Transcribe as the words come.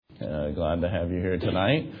Glad to have you here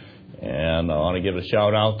tonight. And I want to give a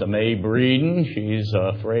shout out to May Breeden. She's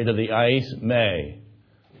afraid of the ice. May,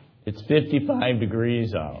 it's 55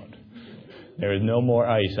 degrees out. There is no more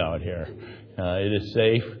ice out here. It is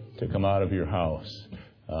safe to come out of your house.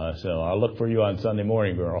 So I'll look for you on Sunday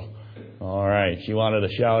morning, girl. All right. She wanted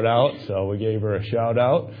a shout out, so we gave her a shout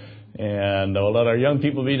out. And we'll let our young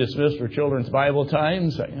people be dismissed for children's Bible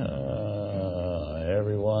times.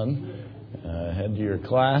 Everyone, head to your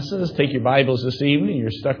classes. Take your Bibles this evening. You're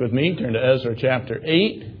stuck with me. Turn to Ezra chapter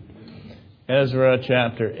 8. Ezra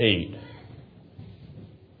chapter 8.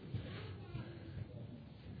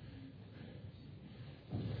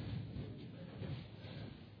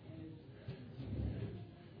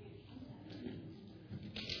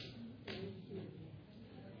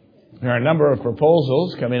 There are a number of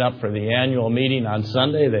proposals coming up for the annual meeting on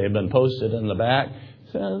Sunday. They have been posted in the back.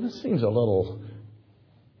 So this seems a little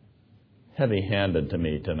heavy-handed to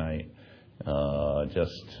me tonight.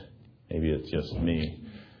 Maybe it's just me.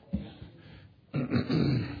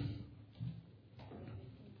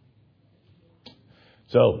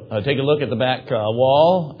 So take a look at the back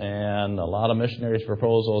wall, and a lot of missionaries'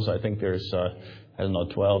 proposals. I think there's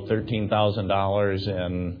 $12,000, $13,000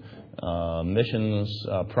 in missions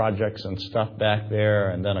projects and stuff back there,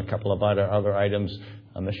 and then a couple of other items,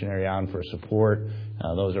 a missionary on for support.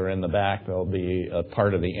 Those are in the back. They'll be a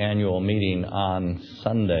part of the annual meeting on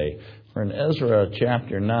Sunday. We're in Ezra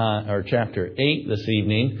chapter 8 this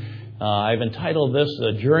evening. I've entitled this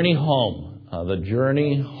 "The Journey Home." The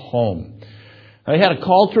Journey Home. I had a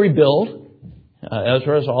call to rebuild.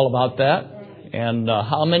 Ezra is all about that. And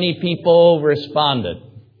how many people responded?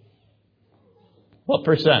 What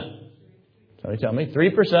percent? Somebody tell me.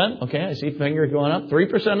 3%. Okay, I see fingers going up.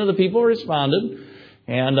 3% of the people responded.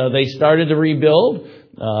 And they started to rebuild.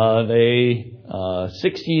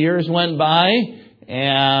 60 years went by,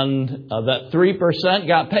 and that 3%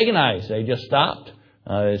 got paganized. They just stopped.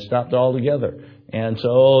 It stopped altogether. And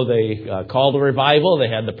so they called a revival. They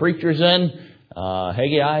had the preachers in,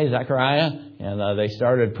 Haggai, Zechariah, and they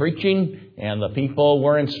started preaching, and the people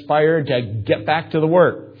were inspired to get back to the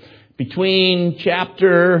work. Between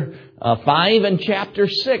chapter 5 and chapter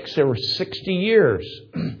 6, there were 60 years.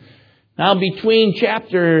 Now, between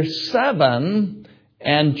chapter 7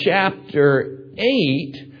 and chapter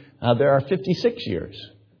 8, there are 56 years.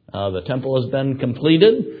 The temple has been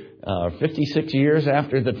completed. 56 years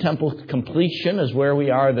after the temple completion is where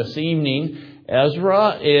we are this evening.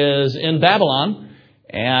 Ezra is in Babylon,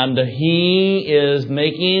 and he is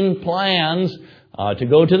making plans to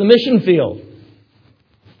go to the mission field,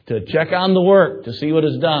 to check on the work, to see what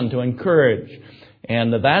is done, to encourage.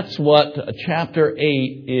 And that's what chapter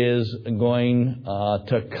 8 is going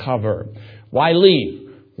to cover. Why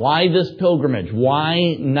leave? Why this pilgrimage?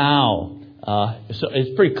 Why now? So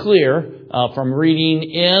it's pretty clear from reading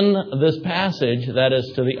in this passage that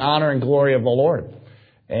is to the honor and glory of the Lord.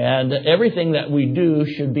 And everything that we do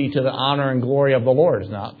should be to the honor and glory of the Lord.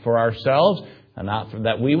 It's not for ourselves, and not for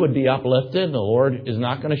that we would be uplifted. The Lord is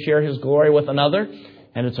not going to share His glory with another.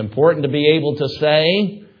 And it's important to be able to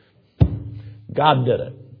say, God did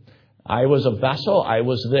it. I was a vessel. I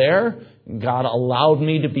was there. God allowed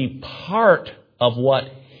me to be part of what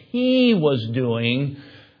He was doing,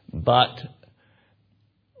 but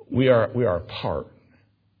we are a part.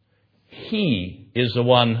 He is the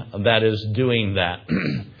one that is doing that.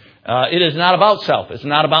 It is not about self. It's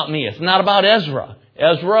not about me. It's not about Ezra.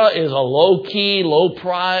 Ezra is a low-key,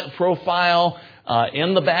 low-profile,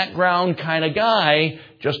 in the background kind of guy,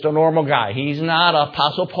 just a normal guy. He's not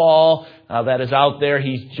Apostle Paul that is out there.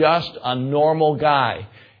 He's just a normal guy.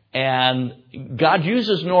 And God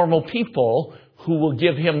uses normal people who will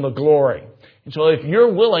give Him the glory. And so if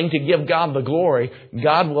you're willing to give God the glory,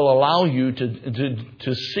 God will allow you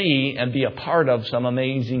to see and be a part of some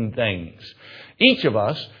amazing things. Each of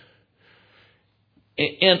us,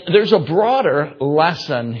 and there's a broader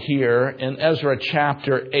lesson here in Ezra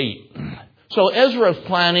chapter 8. So Ezra is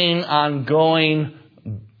planning on going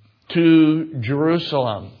to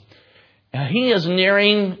Jerusalem. He is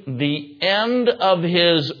nearing the end of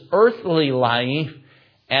his earthly life,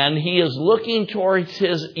 and he is looking towards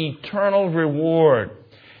his eternal reward.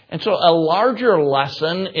 And so a larger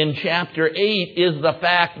lesson in chapter 8 is the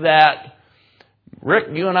fact that, Rick,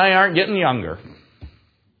 you and I aren't getting younger.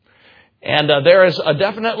 And there is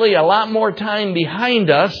definitely a lot more time behind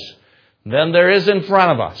us than there is in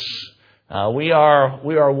front of us. We are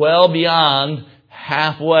well beyond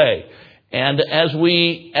halfway. And as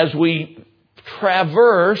we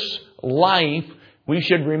traverse life, we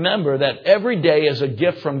should remember that every day is a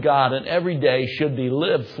gift from God, and every day should be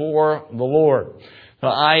lived for the Lord.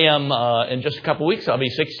 I am, in just a couple weeks, I'll be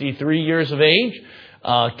 63 years of age.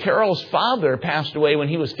 Carol's father passed away when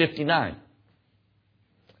he was 59.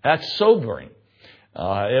 That's sobering.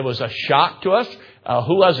 It was a shock to us.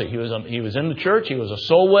 Who was he? He was in the church. He was a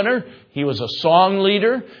soul winner. He was a song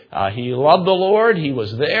leader. He loved the Lord. He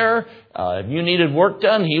was there. If you needed work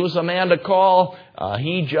done, he was a man to call.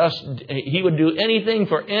 He would do anything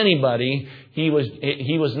for anybody. He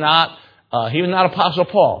was not Apostle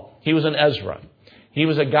Paul. He was an Ezra. He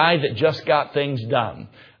was a guy that just got things done.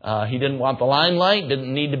 He didn't want the limelight,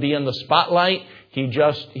 didn't need to be in the spotlight. He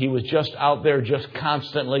was just out there just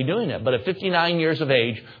constantly doing it. But at 59 years of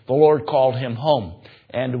age, the Lord called him home.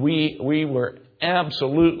 And we were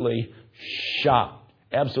absolutely shocked.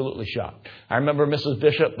 Absolutely shocked. I remember Mrs.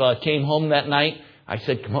 Bishop came home that night. I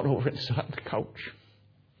said, "Come on over and sit on the couch."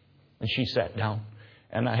 And she sat down.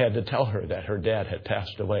 And I had to tell her that her dad had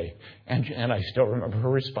passed away. And I still remember her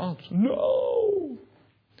response. No.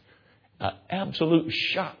 Absolute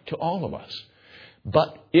shock to all of us.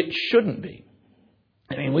 But it shouldn't be.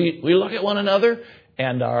 I mean, we look at one another,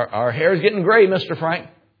 and our hair is getting gray, Mr. Frank.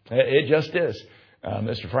 It just is.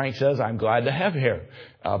 Mr. Frank says, "I'm glad to have hair."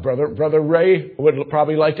 Brother Ray would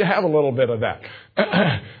probably like to have a little bit of that.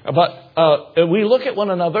 But we look at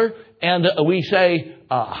one another, and we say,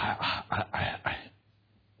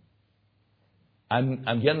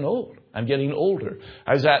 I'm getting old. I'm getting older.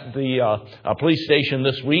 I was at the police station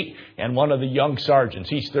this week, and one of the young sergeants,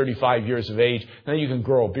 he's 35 years of age. And you can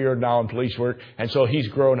grow a beard now in police work, and so he's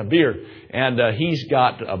growing a beard, and he's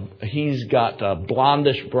got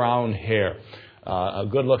blondish brown hair, a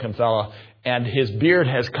good-looking fella, and his beard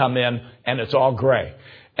has come in, and it's all gray.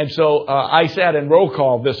 And so I sat in roll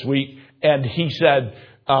call this week, and he said,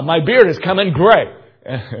 "My beard has come in gray."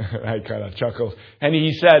 I kind of chuckled. And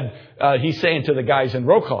he said, he's saying to the guys in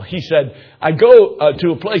roll call, he said, "I go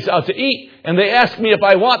to a place out to eat, and they ask me if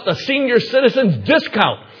I want the senior citizens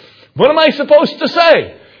discount. What am I supposed to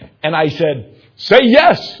say?" And I said, "Say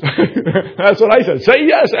yes." That's what I said. "Say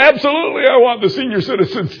yes, absolutely, I want the senior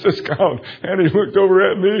citizens discount." And he looked over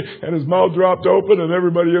at me, and his mouth dropped open, and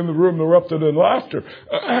everybody in the room erupted in laughter.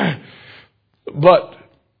 But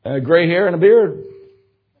gray hair and a beard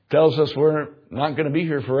tells us we're not going to be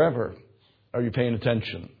here forever. Are you paying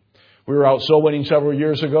attention? We were out soul winning several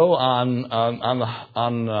years ago on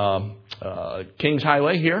Kings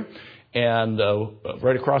Highway here, and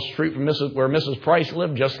right across the street from where Mrs. Price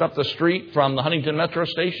lived, just up the street from the Huntington Metro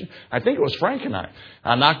Station. I think it was Frank and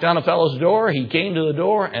I knocked on a fellow's door. He came to the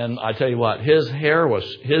door, and I tell you what, his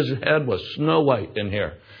head was snow white in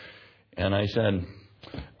here. And I said,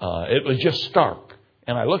 it was just stark.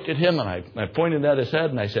 And I looked at him, and I pointed at his head,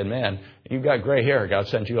 and I said, "Man, you've got gray hair. God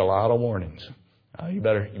sent you a lot of warnings. You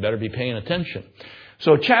better be paying attention."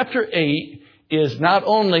 So chapter 8 is not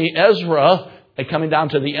only Ezra coming down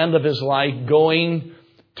to the end of his life, going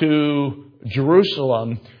to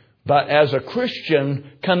Jerusalem, but as a Christian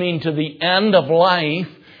coming to the end of life.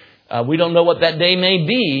 We don't know what that day may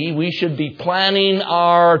be. We should be planning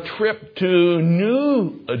our trip to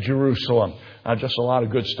New Jerusalem. Just a lot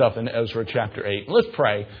of good stuff in Ezra chapter 8. Let's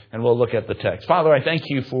pray, and we'll look at the text. Father, I thank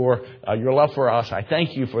you for your love for us. I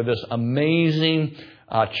thank you for this amazing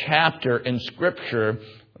chapter in Scripture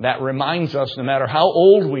that reminds us, no matter how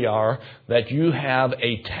old we are, that you have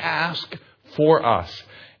a task for us,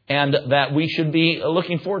 and that we should be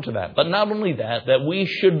looking forward to that. But not only that we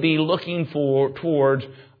should be looking towards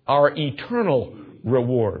our eternal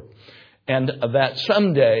reward, and that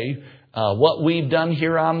someday what we've done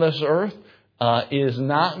here on this earth is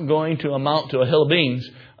not going to amount to a hill of beans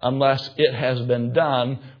unless it has been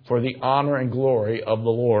done for the honor and glory of the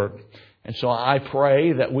Lord. And so I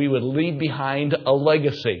pray that we would leave behind a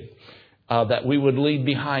legacy, that we would leave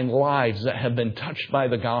behind lives that have been touched by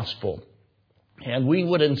the gospel, and we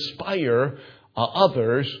would inspire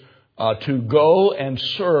others to go and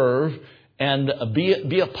serve and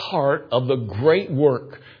be a part of the great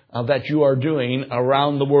work that you are doing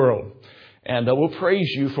around the world. And we'll praise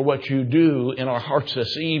you for what you do in our hearts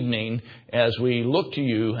this evening as we look to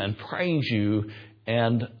you and praise you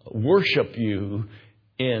and worship you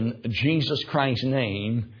in Jesus Christ's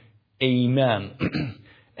name. Amen.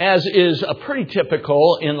 As is pretty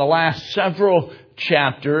typical in the last several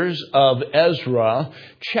chapters of Ezra,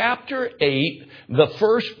 chapter 8, the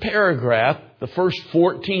first paragraph, the first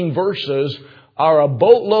 14 verses are a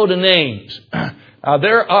boatload of names.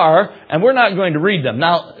 There are, and we're not going to read them.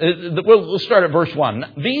 Now, we'll start at verse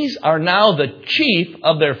 1. These are now the chief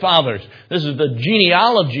of their fathers. This is the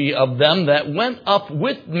genealogy of them that went up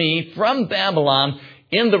with me from Babylon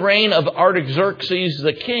in the reign of Artaxerxes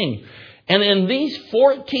the king. And in these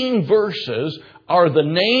 14 verses are the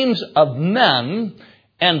names of men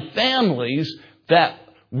and families that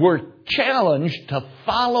were challenged to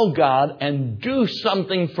follow God and do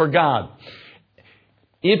something for God.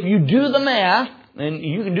 If you do the math, and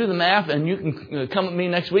you can do the math, and you can come at me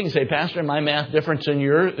next week and say, Pastor, my math differs than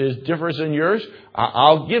yours.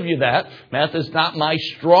 I'll give you that. Math is not my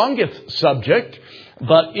strongest subject,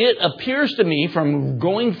 but it appears to me from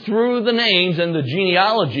going through the names and the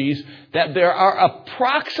genealogies that there are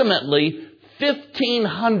approximately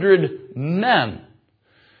 1,500 men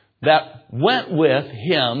that went with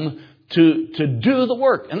him to do the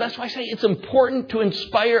work. And that's why I say it's important to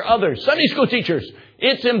inspire others. Sunday school teachers,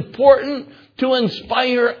 it's important to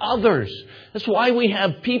inspire others. That's why we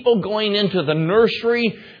have people going into the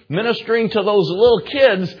nursery, ministering to those little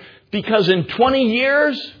kids, because in 20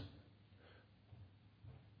 years,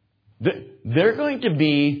 they're going to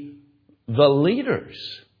be the leaders.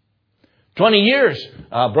 20 years,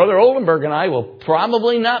 Brother Oldenburg and I will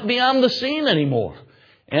probably not be on the scene anymore.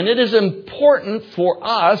 And it is important for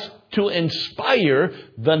us to inspire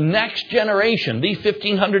the next generation, these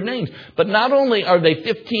 1,500 names. But not only are they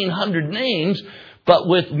 1,500 names, but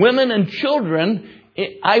with women and children,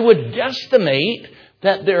 I would guesstimate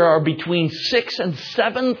that there are between 6,000 and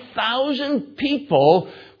 7,000 people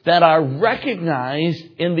that are recognized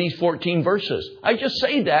in these 14 verses. I just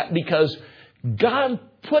say that because God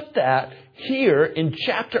put that here in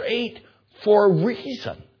chapter 8 for a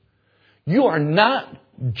reason. You are not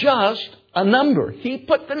just a number. He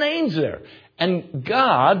put the names there. And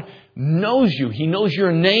God knows you. He knows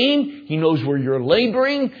your name. He knows where you're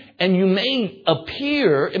laboring. And it may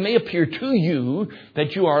appear to you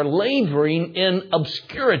that you are laboring in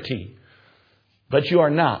obscurity. But you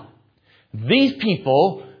are not. These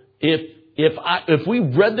people, if we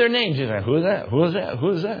read their names, you'd say, who is that? Who is that? Who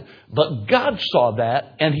is that? But God saw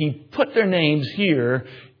that, and He put their names here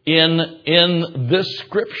in this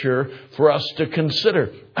scripture for us to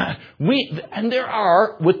consider.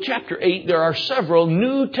 With chapter 8, there are several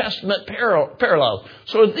New Testament parallels.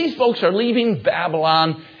 So if these folks are leaving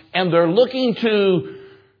Babylon and they're looking to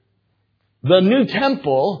the new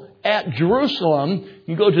temple at Jerusalem,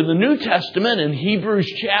 you go to the New Testament in Hebrews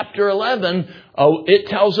chapter 11, it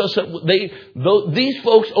tells us that these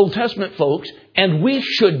folks, Old Testament folks, and we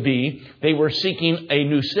should be, they were seeking a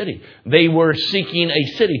new city. They were seeking a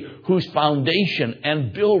city whose foundation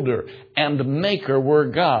and builder and maker were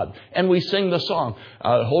God. And we sing the song,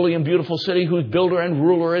 Holy and Beautiful City, whose builder and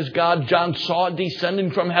ruler is God. John saw it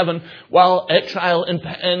descending from heaven while exile in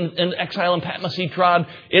Patmos he trod.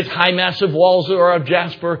 Its high massive walls are of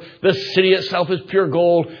jasper. The city itself is pure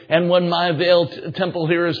gold. And when my veiled temple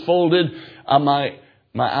here is folded, my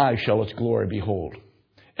eyes shall its glory behold.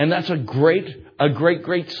 And that's a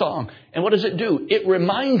great song. And what does it do? It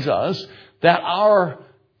reminds us that our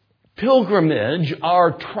pilgrimage,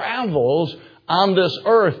 our travels on this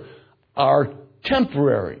earth are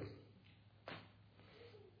temporary.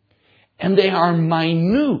 And they are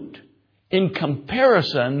minute in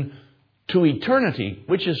comparison to eternity,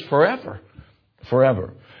 which is forever.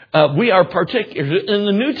 Forever. We are partakers in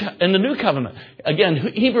the new covenant.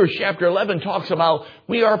 Again, Hebrews chapter 11 talks about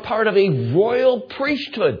we are part of a royal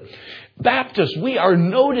priesthood. Baptists, we are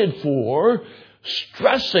noted for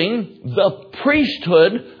stressing the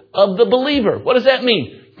priesthood of the believer. What does that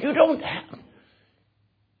mean? You don't have...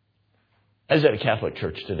 I was at a Catholic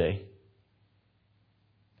church today.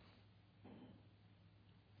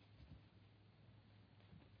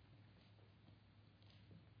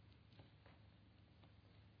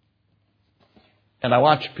 And I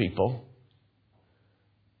watch people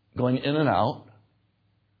going in and out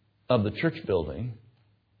of the church building,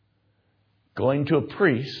 going to a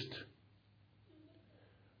priest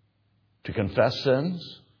to confess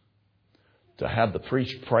sins, to have the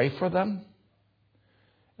priest pray for them.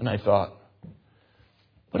 And I thought,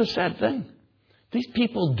 what a sad thing. These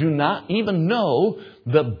people do not even know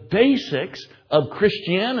the basics of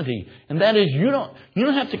Christianity. And that is, you don't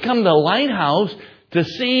have to come to the Lighthouse to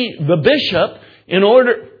see the bishop in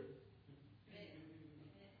order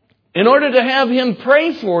to have him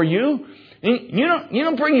pray for you. You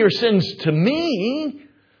don't bring your sins to me.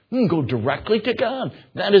 You can go directly to God.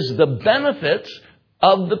 That is the benefits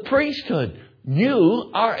of the priesthood.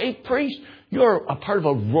 You are a priest. You're a part of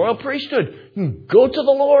a royal priesthood. You can go to the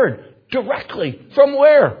Lord directly. From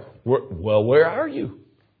where? Well, where are you?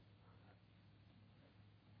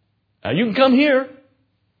 Now, you can come here.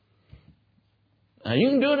 Now, you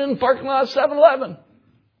can do it in the parking lot of 7-Eleven.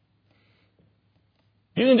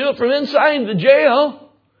 You can do it from inside the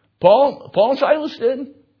jail. Paul and Silas did.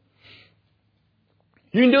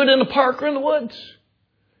 You can do it in the park or in the woods.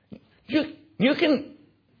 You can,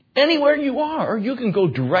 anywhere you are, you can go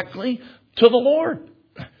directly to the Lord.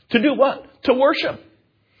 To do what? To worship.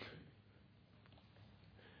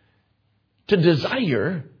 To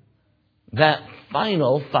desire that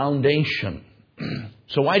final foundation.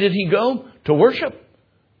 So why did he go? To worship.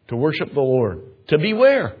 To worship the Lord. To be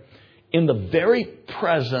where? In the very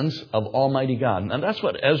presence of Almighty God. And that's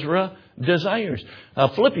what Ezra desires.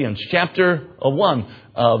 Philippians chapter 1,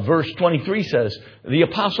 verse 23 says, the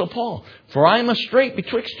Apostle Paul, for I am astrait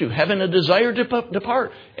betwixt you, having a desire to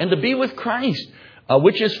depart and to be with Christ,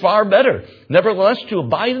 which is far better. Nevertheless, to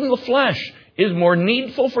abide in the flesh is more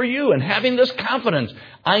needful for you. And having this confidence,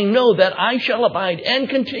 I know that I shall abide and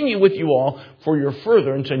continue with you all for your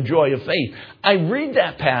furtherance and joy of faith. I read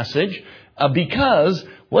that passage because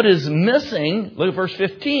what is missing, look at verse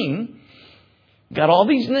 15, got all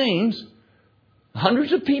these names,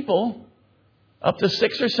 hundreds of people, up to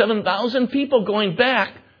 6,000 or 7,000 people going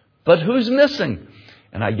back, but who's missing?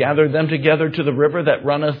 And I gathered them together to the river that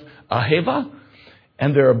runneth Ahava,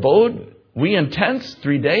 and there abode we in tents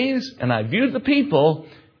 3 days, and I viewed the people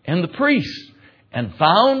and the priests, and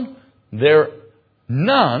found there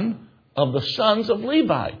none of the sons of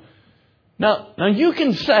Levi. Now you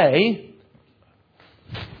can say,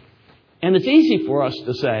 and it's easy for us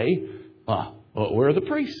to say, well, where are the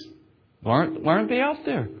priests? Why aren't they out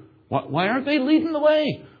there? Why aren't they leading the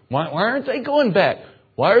way? Why aren't they going back?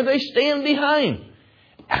 Why are they staying behind?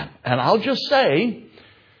 And I'll just say,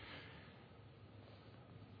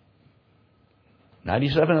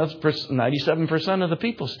 97% of the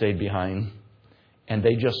people stayed behind. And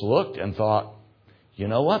they just looked and thought, you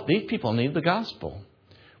know what? These people need the gospel.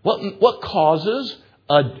 What causes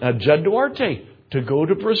Jed Duarte to go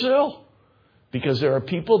to Brazil? Because there are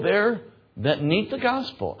people there that need the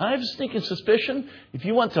gospel. I have a sneaking suspicion, if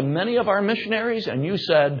you went to many of our missionaries and you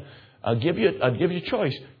said, I'll give you a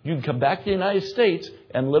choice. You can come back to the United States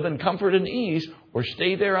and live in comfort and ease, or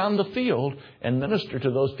stay there on the field and minister to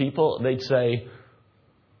those people. They'd say,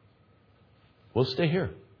 we'll stay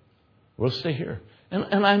here. We'll stay here.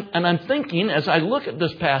 And I'm thinking, as I look at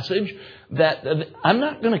this passage, that I'm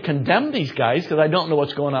not going to condemn these guys because I don't know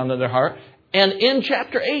what's going on in their heart. And in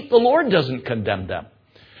chapter 8, the Lord doesn't condemn them.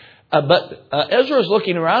 But Ezra is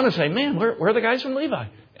looking around and saying, man, where are the guys from Levi?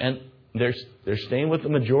 And they're staying with the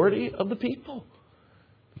majority of the people.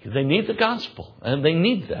 Because they need the gospel. And they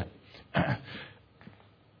need that.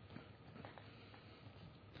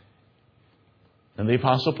 And the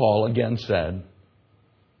Apostle Paul again said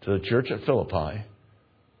to the church at Philippi,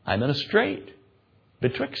 I'm in a strait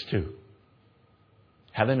betwixt two,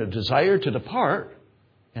 having a desire to depart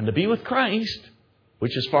and to be with Christ,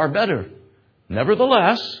 which is far better.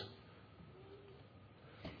 Nevertheless,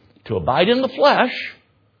 to abide in the flesh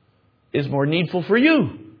is more needful for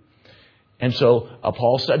you. And so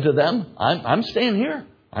Paul said to them, I'm staying here.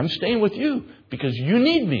 I'm staying with you because you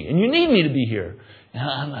need me and you need me to be here.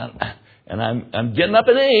 And I'm getting up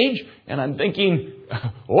in age and I'm thinking,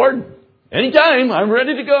 Lord, anytime, I'm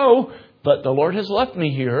ready to go. But the Lord has left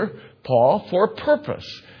me here, Paul, for a purpose.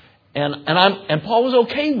 And Paul was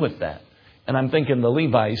okay with that. And I'm thinking the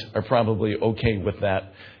Levites are probably okay with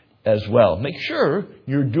that as well. Make sure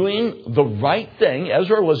you're doing the right thing.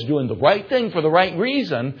 Ezra was doing the right thing for the right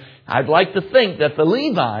reason. I'd like to think that the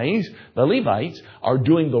Levites are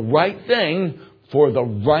doing the right thing for the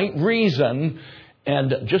right reason.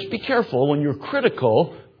 And just be careful when you're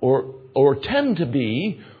critical or tend to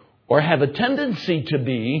be or have a tendency to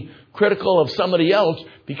be critical of somebody else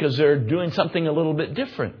because they're doing something a little bit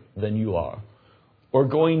different than you are. Or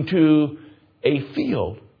going to a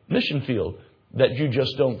mission field, that you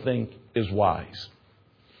just don't think is wise.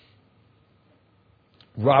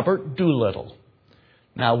 Robert Doolittle.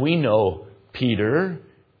 Now we know Peter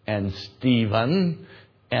and Stephen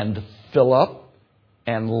and Philip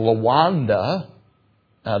and Lawanda.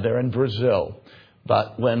 They're in Brazil.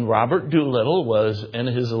 But when Robert Doolittle was in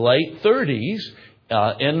his late 30s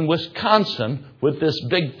in Wisconsin with this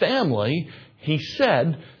big family, he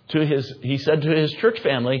said to his church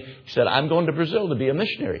family, he said, I'm going to Brazil to be a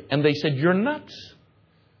missionary. And they said, you're nuts.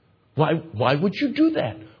 Why would you do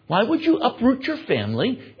that? Why would you uproot your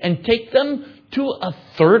family and take them to a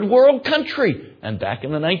third world country? And back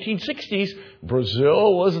in the 1960s,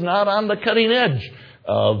 Brazil was not on the cutting edge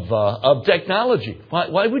of technology.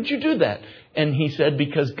 Why would you do that? And he said,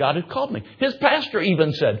 because God had called me. His pastor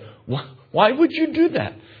even said, why would you do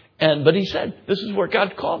that? But he said, this is where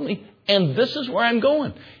God called me, and this is where I'm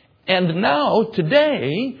going. And now,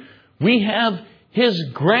 today, we have his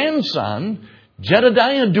grandson,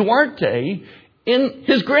 Jedediah Duarte,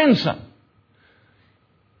 his grandson,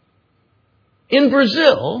 in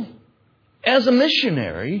Brazil as a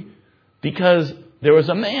missionary, because there was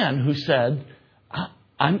a man who said,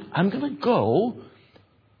 I'm going to go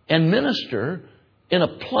and minister in a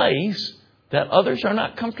place that others are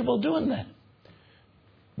not comfortable doing that.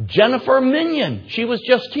 Jennifer Minion, she was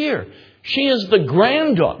just here. She is the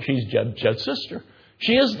granddaughter. She's Jed's sister.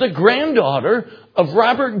 She is the granddaughter of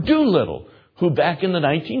Robert Doolittle, who back in the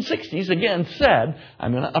 1960s, again, said,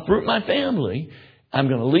 I'm going to uproot my family. I'm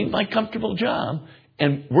going to leave my comfortable job.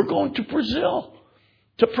 And we're going to Brazil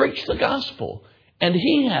to preach the gospel. And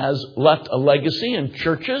he has left a legacy in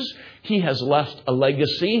churches. He has left a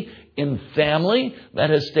legacy in family that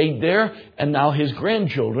has stayed there. And now his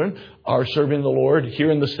grandchildren are serving the Lord here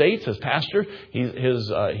in the States as pastors.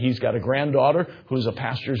 He's got a granddaughter who's a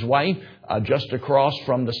pastor's wife just across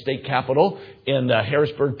from the state capitol in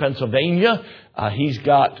Harrisburg, Pennsylvania. He's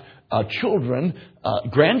got grandchildren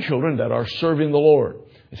that are serving the Lord.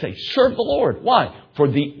 They say, serve the Lord. Why? For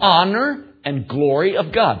the honor and glory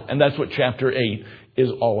of God. And that's what chapter 8 is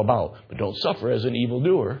all about. But don't suffer as an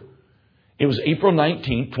evildoer. It was April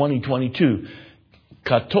 19, 2022,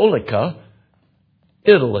 Cattolica,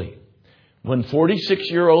 Italy, when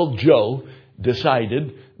 46-year-old Joe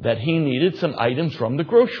decided that he needed some items from the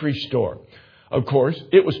grocery store. Of course,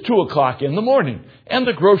 it was 2 o'clock in the morning, and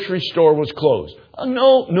the grocery store was closed.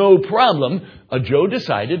 No problem. Joe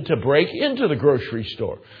decided to break into the grocery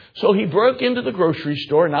store. So he broke into the grocery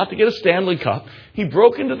store, not to get a Stanley Cup. He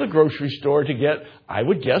broke into the grocery store to get, I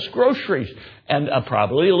would guess, groceries. And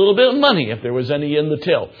probably a little bit of money if there was any in the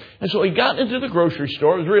till. And so he got into the grocery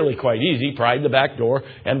store. It was really quite easy. Pried the back door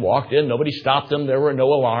and walked in. Nobody stopped him. There were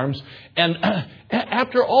no alarms. And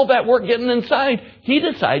after all that work getting inside, he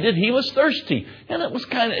decided he was thirsty. And it was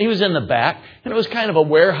he was in the back. And it was kind of a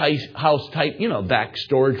warehouse type, back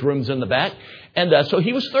storage rooms in the back. And so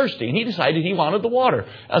he was thirsty, and he decided he wanted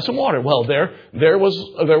some water. Well, there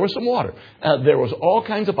was some water. There was all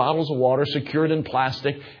kinds of bottles of water secured in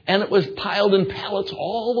plastic, and it was piled in pallets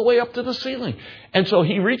all the way up to the ceiling. And so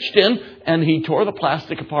he reached in, and he tore the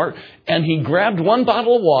plastic apart, and he grabbed one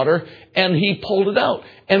bottle of water, and he pulled it out.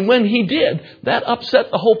 And when he did, that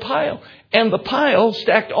upset the whole pile. And the pile,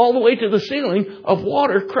 stacked all the way to the ceiling of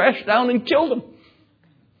water, crashed down and killed him.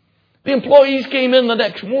 The employees came in the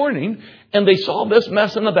next morning, and they saw this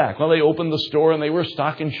mess in the back. Well, they opened the store, and they were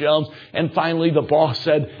stocking shelves. And finally, the boss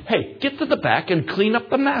said, hey, get to the back and clean up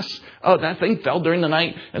the mess. Oh, that thing fell during the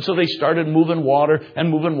night. And so they started moving water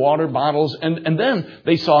bottles. And then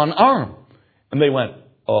they saw an arm. And they went,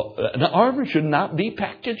 oh, an arm should not be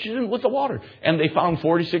packaged in with the water. And they found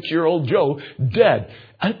 46-year-old Joe dead.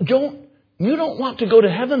 You don't want to go to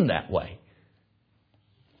heaven that way.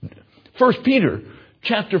 1 Peter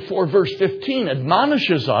chapter 4, verse 15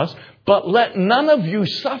 admonishes us, but let none of you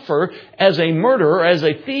suffer as a murderer, as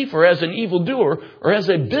a thief, or as an evildoer, or as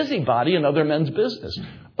a busybody in other men's business.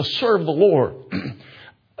 Serve the Lord.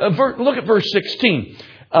 Look at verse 16.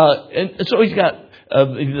 And so he's got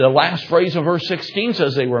the last phrase of verse 16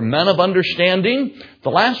 says they were men of understanding. The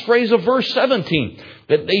last phrase of verse 17,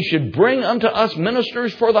 that they should bring unto us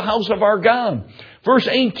ministers for the house of our God. Verse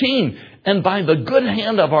 18, and by the good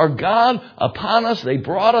hand of our God upon us, they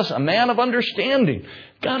brought us a man of understanding.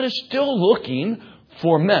 God is still looking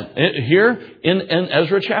for men. Here in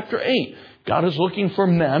Ezra chapter 8, God is looking for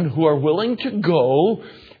men who are willing to go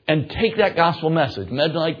and take that gospel message.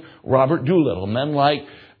 Men like Robert Doolittle, men like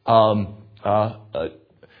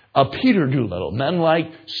Peter Doolittle, men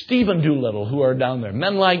like Stephen Doolittle who are down there,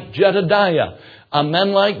 men like Jedediah,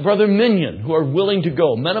 men like Brother Minion who are willing to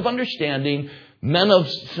go, men of understanding, men of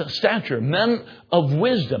stature, men of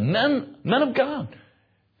wisdom, men of God,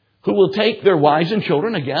 who will take their wives and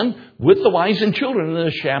children, again, with the wives and children in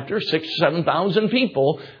this chapter, 7,000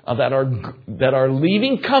 people that are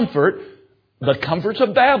leaving the comforts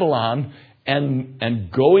of Babylon,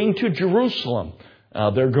 and going to Jerusalem.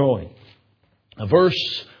 They're going.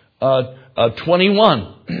 Verse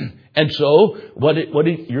 21. And so,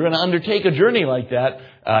 you're going to undertake a journey like that.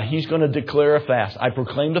 He's going to declare a fast. I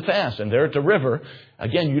proclaimed a fast. And there at the river,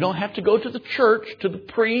 again, you don't have to go to the church, to the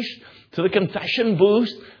priest, to the confession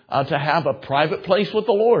booth, to have a private place with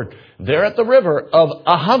the Lord. There at the river of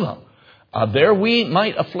Ahava, there we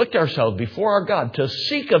might afflict ourselves before our God to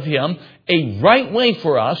seek of Him a right way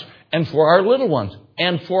for us and for our little ones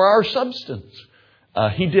and for our substance.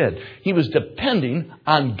 He did. He was depending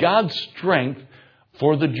on God's strength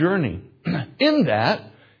for the journey. In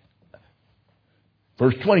that,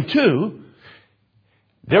 verse 22,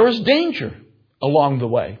 there was danger along the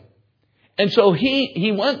way. And so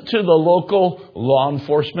he went to the local law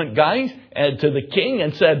enforcement guys and to the king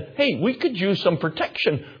and said, hey, we could use some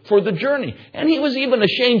protection for the journey. And he was even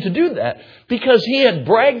ashamed to do that because he had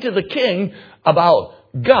bragged to the king about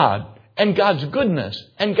God and God's goodness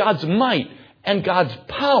and God's might and God's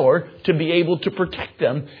power to be able to protect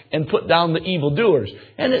them and put down the evildoers.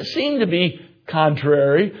 And it seemed to be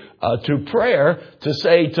contrary to prayer to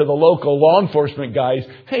say to the local law enforcement guys,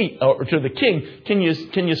 hey, or to the king, can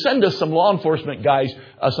you send us some law enforcement guys,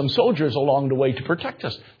 some soldiers along the way to protect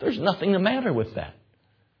us? There's nothing the matter with that.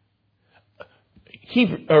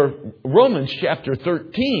 Romans chapter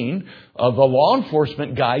 13, the law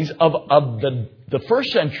enforcement guys of the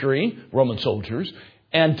first century Roman soldiers,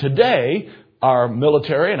 and today our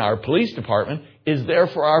military and our police department is there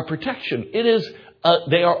for our protection. It is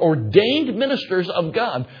they are ordained ministers of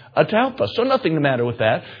God to help us. So nothing the matter with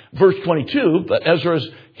that. Verse 22, but Ezra's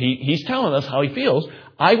he's telling us how he feels.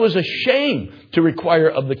 I was ashamed to require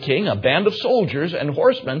of the king a band of soldiers and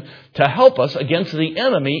horsemen to help us against the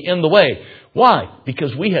enemy in the way. Why?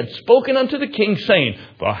 Because we had spoken unto the king, saying,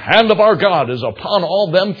 the hand of our God is upon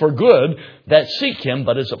all them for good that seek him,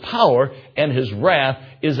 but his power and his wrath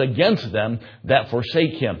is against them that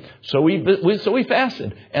forsake him. So we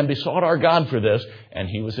fasted and besought our God for this, and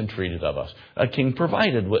he was entreated of us. A king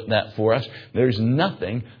provided with that for us. There's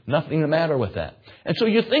nothing the matter with that. And so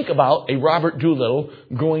you think about a Robert Doolittle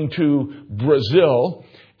going to Brazil,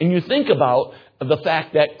 and you think about the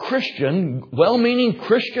fact that well-meaning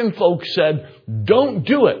Christian folks said, don't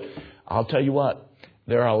do it. I'll tell you what,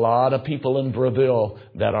 there are a lot of people in Brazil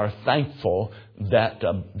that are thankful that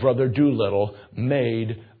Brother Doolittle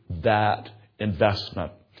made that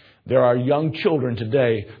investment. There are young children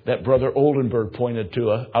today that Brother Oldenburg pointed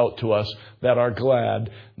out to us that are glad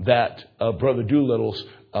that Brother Doolittle's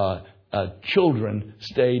children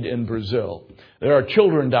stayed in Brazil. There are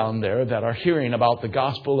children down there that are hearing about the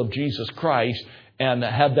gospel of Jesus Christ and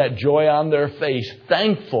have that joy on their face,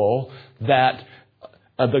 thankful that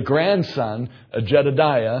the grandson,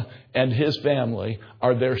 Jedediah, and his family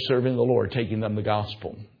are there serving the Lord, taking them the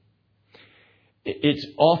gospel. It's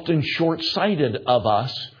often short-sighted of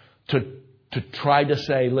us to try to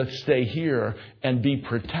say, let's stay here and be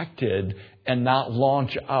protected and not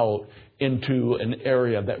launch out into an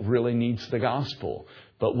area that really needs the gospel.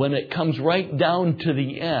 But when it comes right down to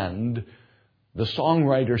the end, the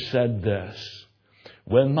songwriter said this,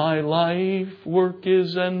 when my life work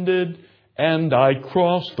is ended and I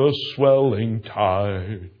cross the swelling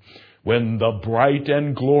tide, when the bright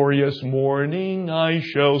and glorious morning I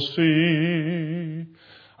shall see,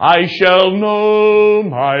 I shall know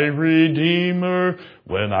my Redeemer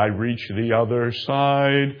when I reach the other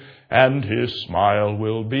side, and his smile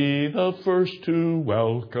will be the first to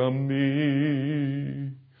welcome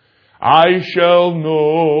me. I shall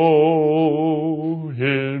know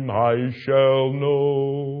him,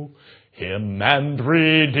 and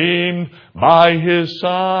redeemed by his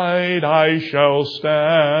side I shall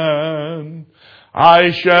stand.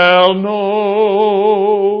 I shall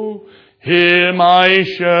know him, by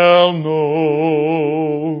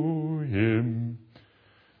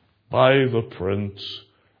the prints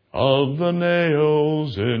of the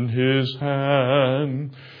nails in his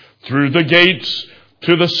hand. Through the gates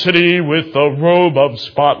to the city with a robe of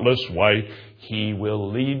spotless white, he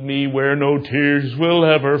will lead me where no tears will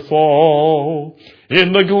ever fall.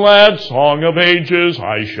 In the glad song of ages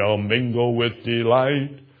I shall mingle with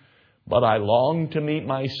delight. But I long to meet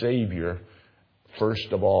my Savior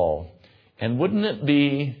first of all. And wouldn't it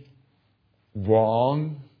be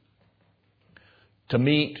wrong to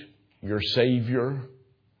meet your Savior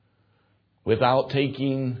without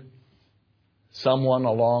taking someone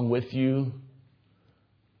along with you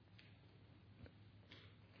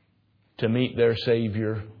to meet their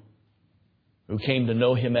Savior, who came to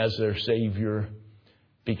know him as their Savior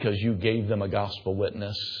because you gave them a gospel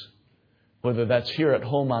witness? Whether that's here at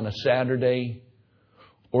home on a Saturday,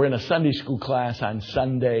 or in a Sunday school class on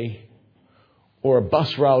Sunday, or a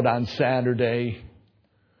bus route on Saturday,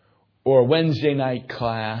 or a Wednesday night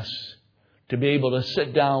class, to be able to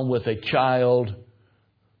sit down with a child,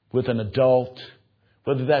 with an adult,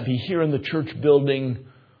 whether that be here in the church building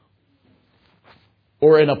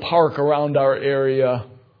or in a park around our area,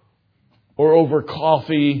 or over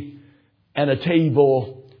coffee and a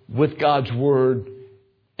table with God's Word,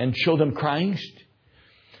 and show them Christ.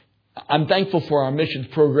 I'm thankful for our missions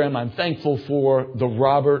program. I'm thankful for the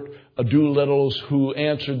Robert Doolittles who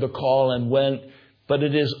answered the call and went. But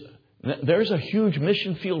there's a huge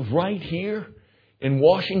mission field right here in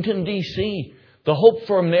Washington, D.C. The Hope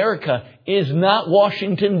for America is not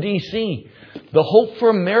Washington, D.C. The Hope for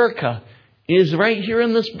America is right here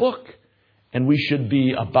in this book. And we should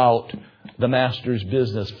be about the Master's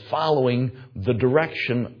business, following the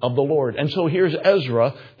direction of the Lord. And so here's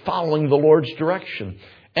Ezra following the Lord's direction.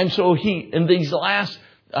 And so in these last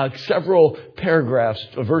several paragraphs,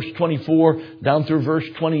 verse 24 down through verse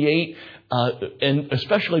 28, and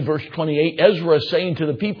especially verse 28, Ezra is saying to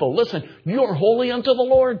the people, listen, you are holy unto the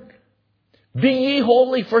Lord. Be ye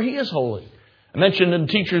holy, for He is holy. I mentioned in the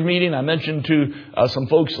teacher's meeting, I mentioned to some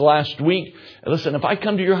folks last week, listen, if I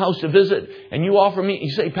come to your house to visit and you offer me,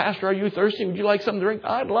 you say, Pastor, are you thirsty? Would you like something to drink?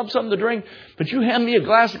 I'd love something to drink. But you hand me a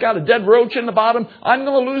glass that's got a dead roach in the bottom, I'm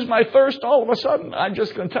going to lose my thirst all of a sudden. I'm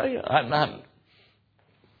just going to tell you, I'm not.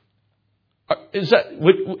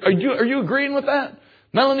 Are you agreeing with that?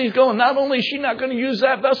 Melanie's going, not only is she not going to use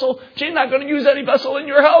that vessel, she's not going to use any vessel in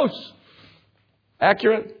your house.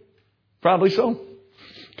 Accurate? Probably so.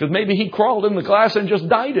 Because maybe he crawled in the glass and just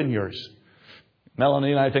died in yours.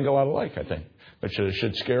 Melanie and I think a lot alike, I think. But it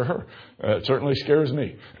should scare her. It certainly scares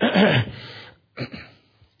me.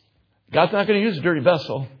 God's not going to use a dirty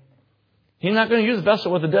vessel. He's not going to use a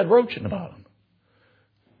vessel with a dead roach in the bottom.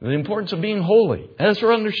 The importance of being holy.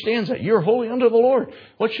 Ezra understands that. You're holy unto the Lord.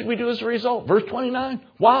 What should we do as a result? Verse 29.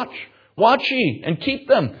 Watch. Watch ye and keep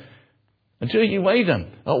them until ye weigh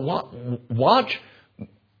them. Watch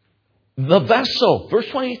the vessel. Verse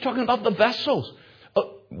 20, he's talking about the vessels.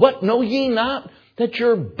 What? Know ye not that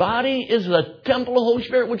your body is the temple of the Holy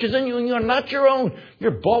Spirit which is in you, and you are not your own?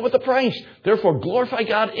 You're bought with a price. Therefore glorify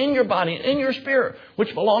God in your body and in your spirit,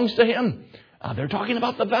 which belongs to Him. They're talking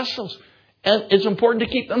about the vessels. And it's important to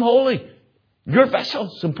keep them holy. Your vessel,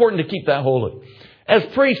 it's important to keep that holy. As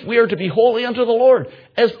priests, we are to be holy unto the Lord.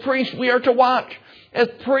 As priests, we are to watch. As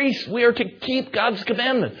priests, we are to keep God's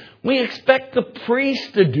commandment. We expect the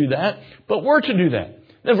priest to do that, but we're to do that.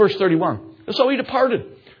 Then verse 31. So we departed.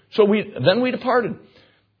 Then we departed.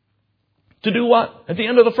 To do what? At the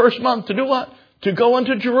end of the first month, to do what? To go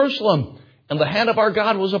unto Jerusalem. And the hand of our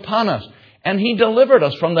God was upon us. And He delivered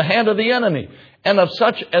us from the hand of the enemy, and of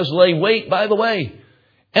such as lay wait by the way.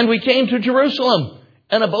 And we came to Jerusalem,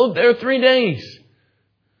 and abode there 3 days.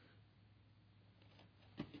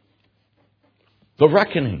 The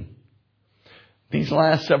reckoning. These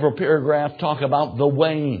last several paragraphs talk about the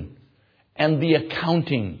weighing and the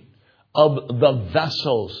accounting of the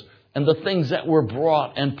vessels and the things that were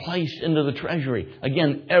brought and placed into the treasury.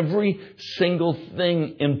 Again, every single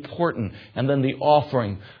thing important. And then the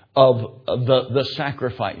offering of the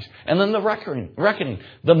sacrifice. And then the reckoning,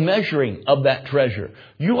 the measuring of that treasure.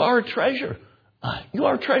 You are a treasure. You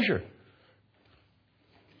are a treasure.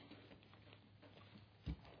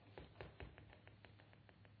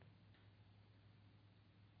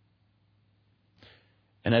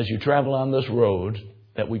 And as you travel on this road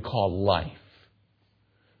that we call life,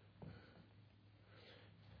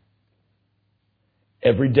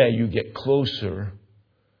 every day you get closer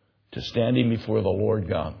to standing before the Lord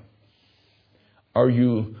God. Are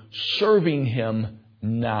you serving Him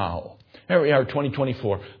now? Here we are,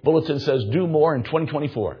 2024. Bulletin says, do more in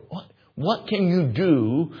 2024. What can you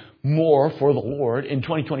do more for the Lord in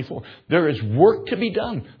 2024? There is work to be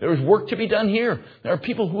done. There is work to be done here. There are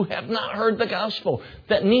people who have not heard the gospel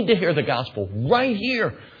that need to hear the gospel right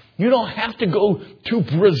here. You don't have to go to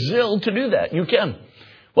Brazil to do that. You can.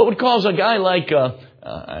 What would cause a guy like,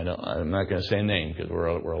 I'm not going to say a name because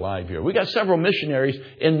we're alive here. We got several missionaries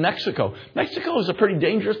in Mexico. Mexico is a pretty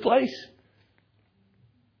dangerous place.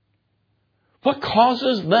 What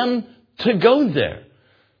causes them to go there?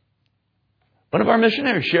 One of our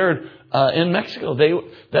missionaries shared in Mexico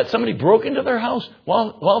that somebody broke into their house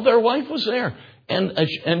while their wife was there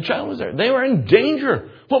and child was there. They were in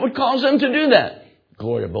danger. What would cause them to do that?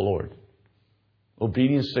 Glory of the Lord.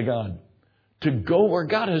 Obedience to God. To go where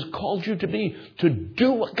God has called you to be. To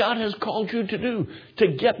do what God has called you to do. To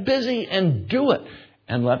get busy and do it.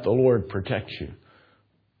 And let the Lord protect you.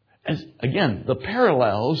 Again, the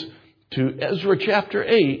parallels to Ezra chapter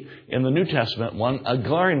 8 in the New Testament, a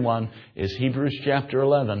glaring one, is Hebrews chapter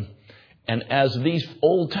 11. And as these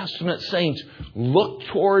Old Testament saints look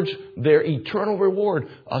towards their eternal reward,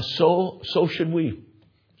 so should we.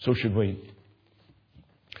 So should we.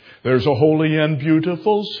 There's a holy and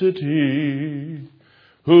beautiful city,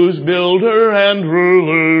 whose builder and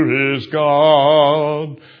ruler is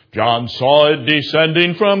God. John saw it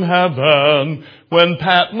descending from heaven, when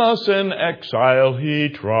Patmos in exile he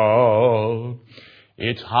trod.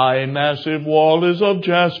 Its high massive wall is of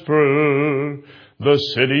jasper, the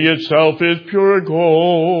city itself is pure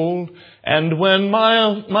gold. And when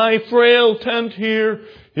my frail tent here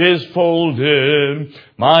is folded,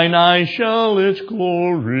 mine eye shall its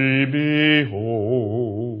glory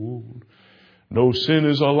behold. No sin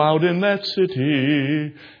is allowed in that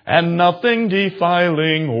city, and nothing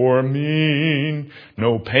defiling or mean.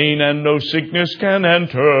 No pain and no sickness can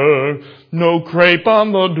enter, no crape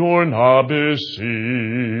on the doorknob is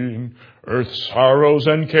seen. Earth's sorrows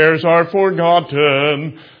and cares are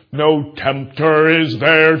forgotten, No tempter is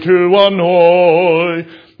there to annoy.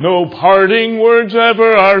 No parting words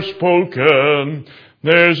ever are spoken.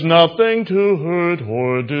 There's nothing to hurt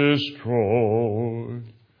or destroy.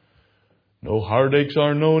 No heartaches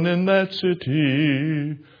are known in that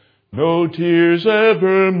city. No tears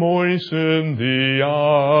ever moisten the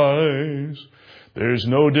eyes. There's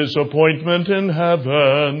no disappointment in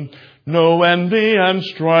heaven. No envy and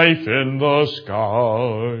strife in the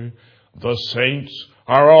sky. The saints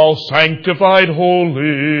are all sanctified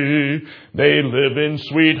holy. They live in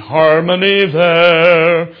sweet harmony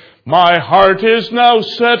there. My heart is now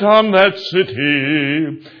set on that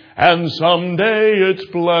city, and someday its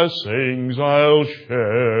blessings I'll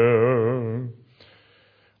share.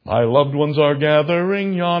 My loved ones are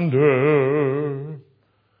gathering yonder.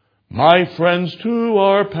 My friends too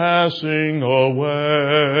are passing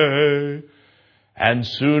away. And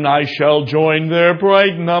soon I shall join their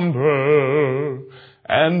bright number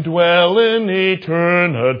and dwell in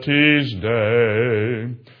eternity's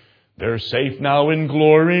day. They're safe now in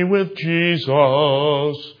glory with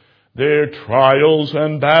Jesus. Their trials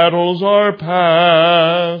and battles are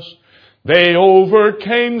past. They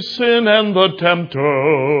overcame sin and the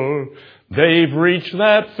tempter. They've reached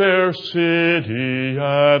that fair city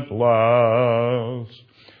at last.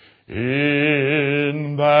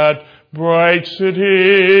 In that bright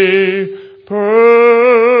city,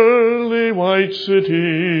 pearly white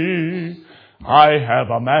city, I have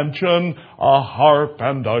a mansion, a harp,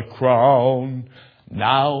 and a crown.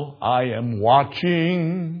 Now I am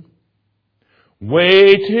watching,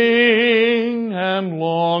 waiting and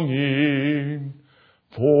longing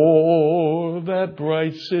for that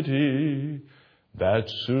bright city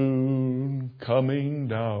that's soon coming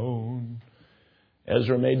down.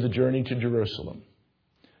 Ezra made the journey to Jerusalem.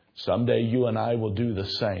 Someday you and I will do the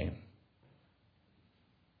same.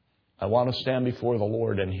 I want to stand before the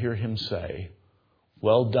Lord and hear Him say,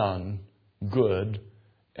 "Well done, good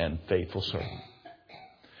and faithful servant."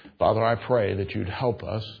 Father, I pray that you'd help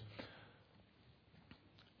us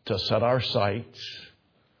to set our sights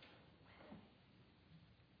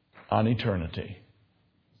on eternity,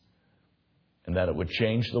 and that it would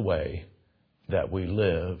change the way that we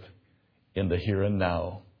live in the here and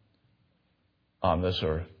now on this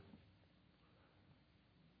earth.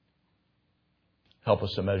 Help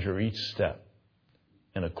us to measure each step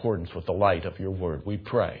in accordance with the light of your word, we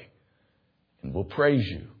pray. And we'll praise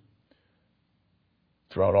you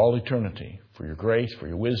throughout all eternity for your grace, for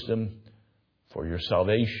your wisdom, for your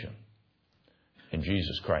salvation. In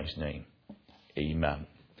Jesus Christ's name, amen.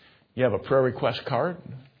 You have a prayer request card?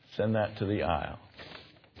 Send that to the aisle.